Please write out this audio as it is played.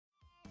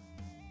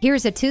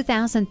Here's a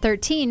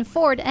 2013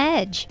 Ford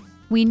Edge.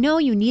 We know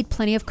you need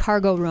plenty of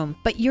cargo room,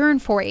 but yearn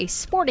for a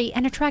sporty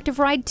and attractive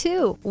ride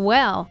too.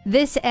 Well,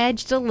 this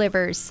Edge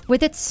delivers.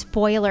 With its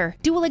spoiler,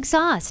 dual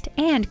exhaust,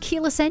 and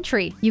keyless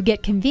entry, you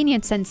get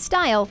convenience and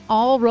style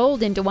all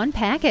rolled into one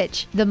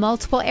package. The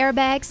multiple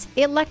airbags,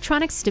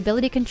 electronic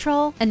stability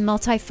control, and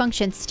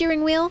multi-function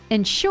steering wheel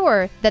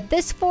ensure that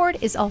this Ford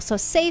is also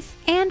safe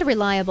and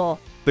reliable.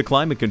 The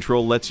climate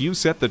control lets you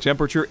set the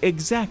temperature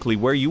exactly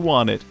where you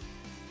want it.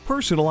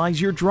 Personalize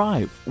your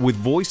drive with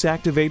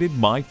voice-activated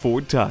My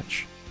Ford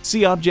Touch.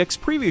 See objects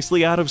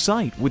previously out of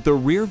sight with the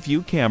rear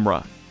view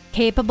camera.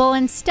 Capable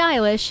and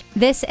stylish,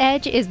 this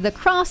Edge is the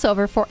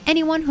crossover for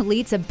anyone who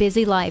leads a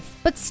busy life,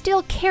 but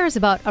still cares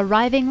about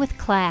arriving with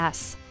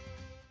class.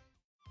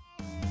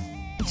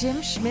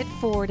 Jim Schmidt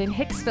Ford in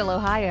Hicksville,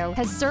 Ohio,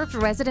 has served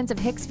residents of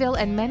Hicksville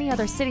and many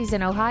other cities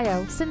in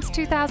Ohio since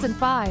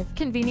 2005,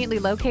 conveniently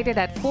located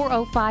at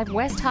 405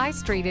 West High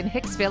Street in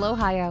Hicksville,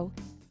 Ohio.